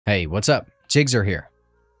Hey, what's up? Jigxor here.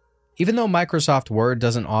 Even though Microsoft Word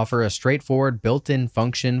doesn't offer a straightforward built-in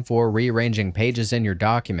function for rearranging pages in your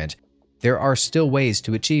document, there are still ways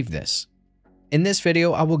to achieve this. In this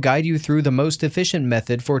video, I will guide you through the most efficient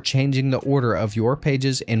method for changing the order of your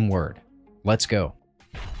pages in Word. Let's go.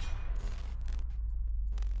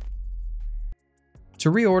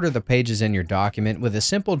 To reorder the pages in your document with a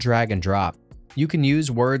simple drag and drop, you can use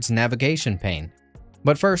Word's navigation pane.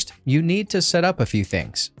 But first, you need to set up a few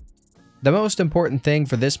things. The most important thing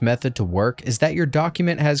for this method to work is that your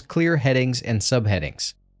document has clear headings and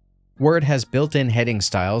subheadings. Word has built-in heading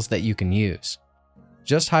styles that you can use.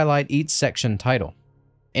 Just highlight each section title,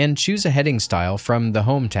 and choose a heading style from the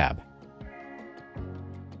Home tab.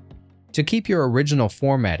 To keep your original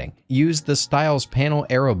formatting, use the Styles panel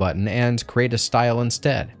arrow button and create a style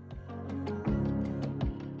instead.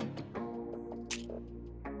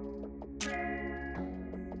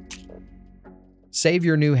 Save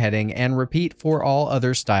your new heading and repeat for all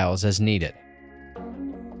other styles as needed.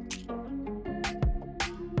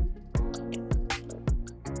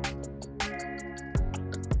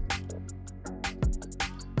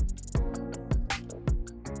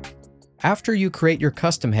 After you create your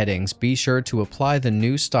custom headings, be sure to apply the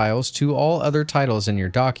new styles to all other titles in your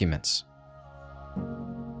documents.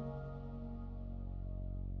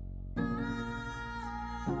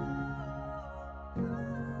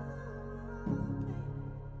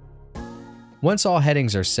 Once all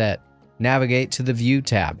headings are set, navigate to the View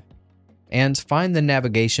tab and find the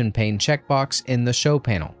Navigation pane checkbox in the Show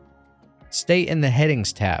panel. Stay in the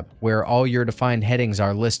Headings tab, where all your defined headings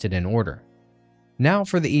are listed in order. Now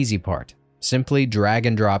for the easy part. Simply drag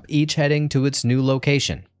and drop each heading to its new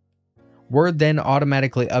location. Word then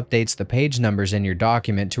automatically updates the page numbers in your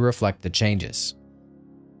document to reflect the changes.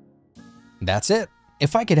 That's it.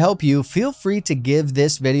 If I could help you, feel free to give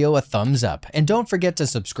this video a thumbs up and don't forget to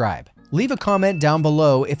subscribe. Leave a comment down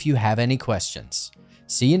below if you have any questions.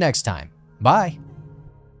 See you next time. Bye.